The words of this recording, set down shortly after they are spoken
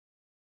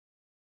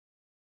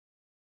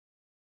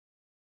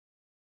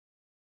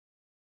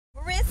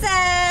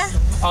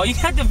Oh, you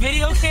got the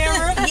video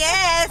camera?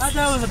 Yes. I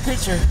thought it was a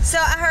picture. So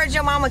I heard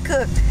your mama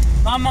cooked.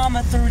 My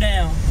mama threw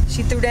down.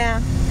 She threw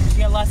down? She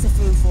got lots of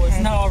food for us.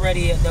 Okay. Not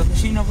already yet, though, because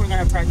she knows we're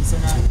going to practice or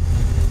not.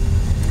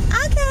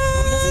 Okay.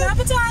 There's some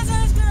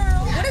appetizers,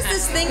 girl. What is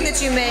this thing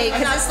that you made?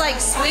 Because it's like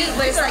sweet,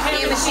 but it's like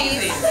ham and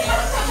cheese.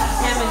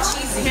 Ham and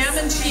cheesy. Ham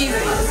and cheesy.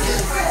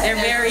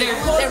 They're very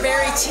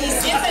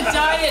cheesy. It's a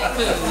diet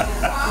food,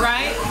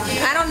 right?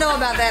 I don't know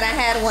about that. I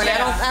had one.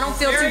 Yeah. I don't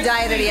feel too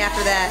dietary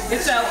after that.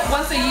 It's a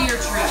once a year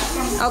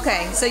treat.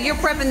 Okay, so you're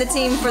prepping the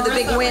team for the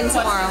big win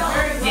tomorrow.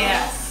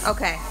 Yes.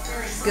 Okay.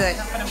 Good.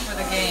 Prepping for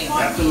the game.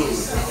 Absolutely.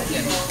 That's what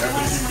you're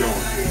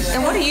doing.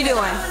 And what are you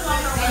doing?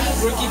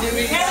 Rookie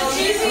duties.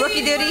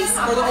 Rookie duties?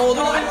 For the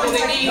older ones.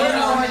 They need, you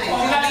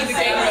need the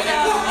game ready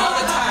all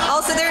the time. Oh,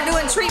 so they're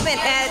doing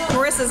treatment at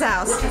Marissa's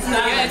house.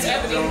 Yeah, it's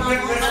happening.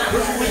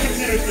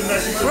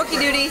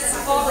 Rookie duties.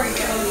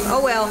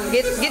 Oh well,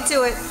 get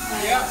to it.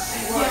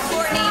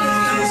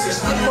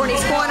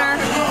 Courtney's corner.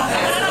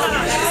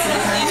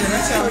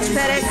 Coach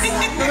Pettit,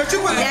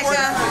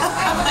 Becca,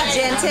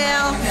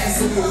 Jantel.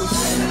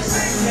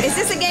 Is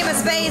this a game of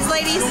spades,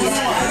 ladies? What's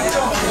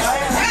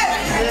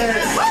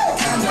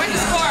the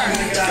score?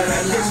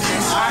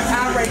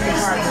 I'll rate the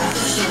part.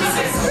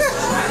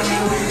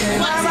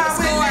 What's the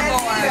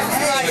scoreboard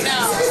right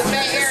now?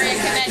 Bay Area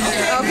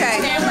Connection. Okay.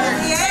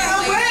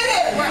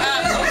 We're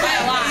up by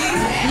a lot.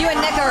 You and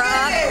Nick are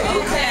up.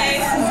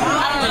 Okay.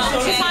 I don't know.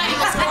 She's hiding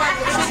the score.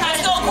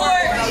 Let's go, Court.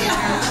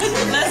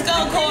 Let's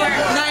go, Court.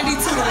 92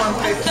 to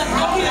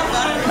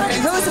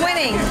 150. Who's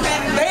winning?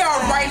 They are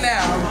right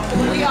now.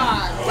 We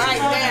are right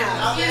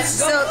now.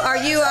 So are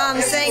you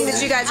saying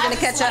that you guys are going to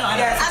catch up?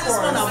 Yes, I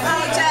just want to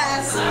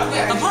apologize.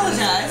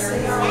 Apologize?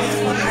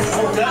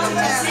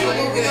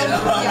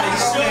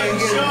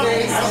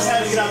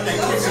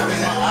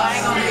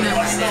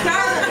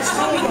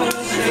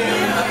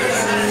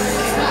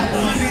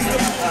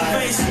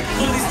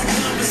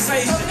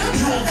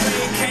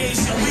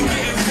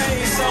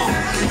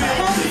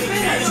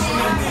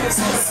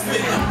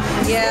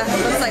 Yeah,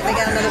 looks like they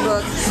got another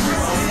book.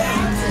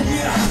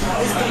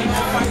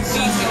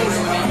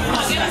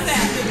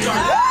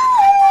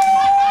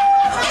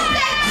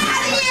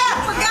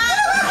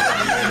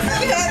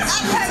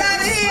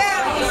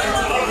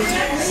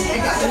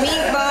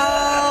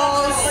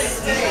 Meatballs.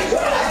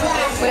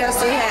 What else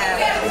do we have?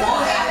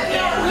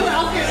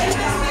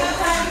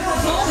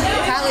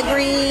 Collard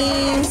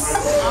greens.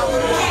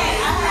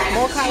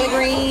 More collard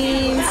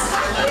greens.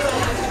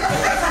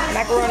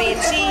 Macaroni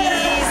and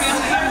cheese.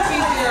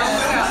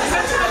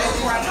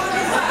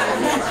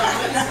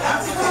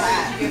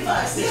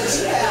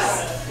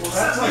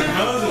 That's like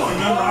nose,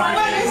 remember?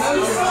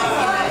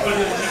 But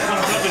it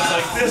comes up, it's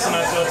like this, and I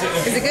start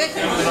taking. Is it good?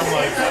 And I'm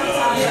like, a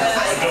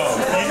dog.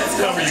 You just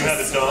tell me you had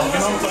a dog. You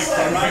know, it's like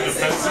trying to be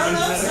defensive and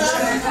shit.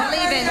 I'm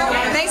leaving.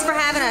 Thanks for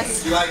having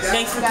us.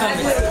 Thanks for coming,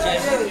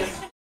 Jay.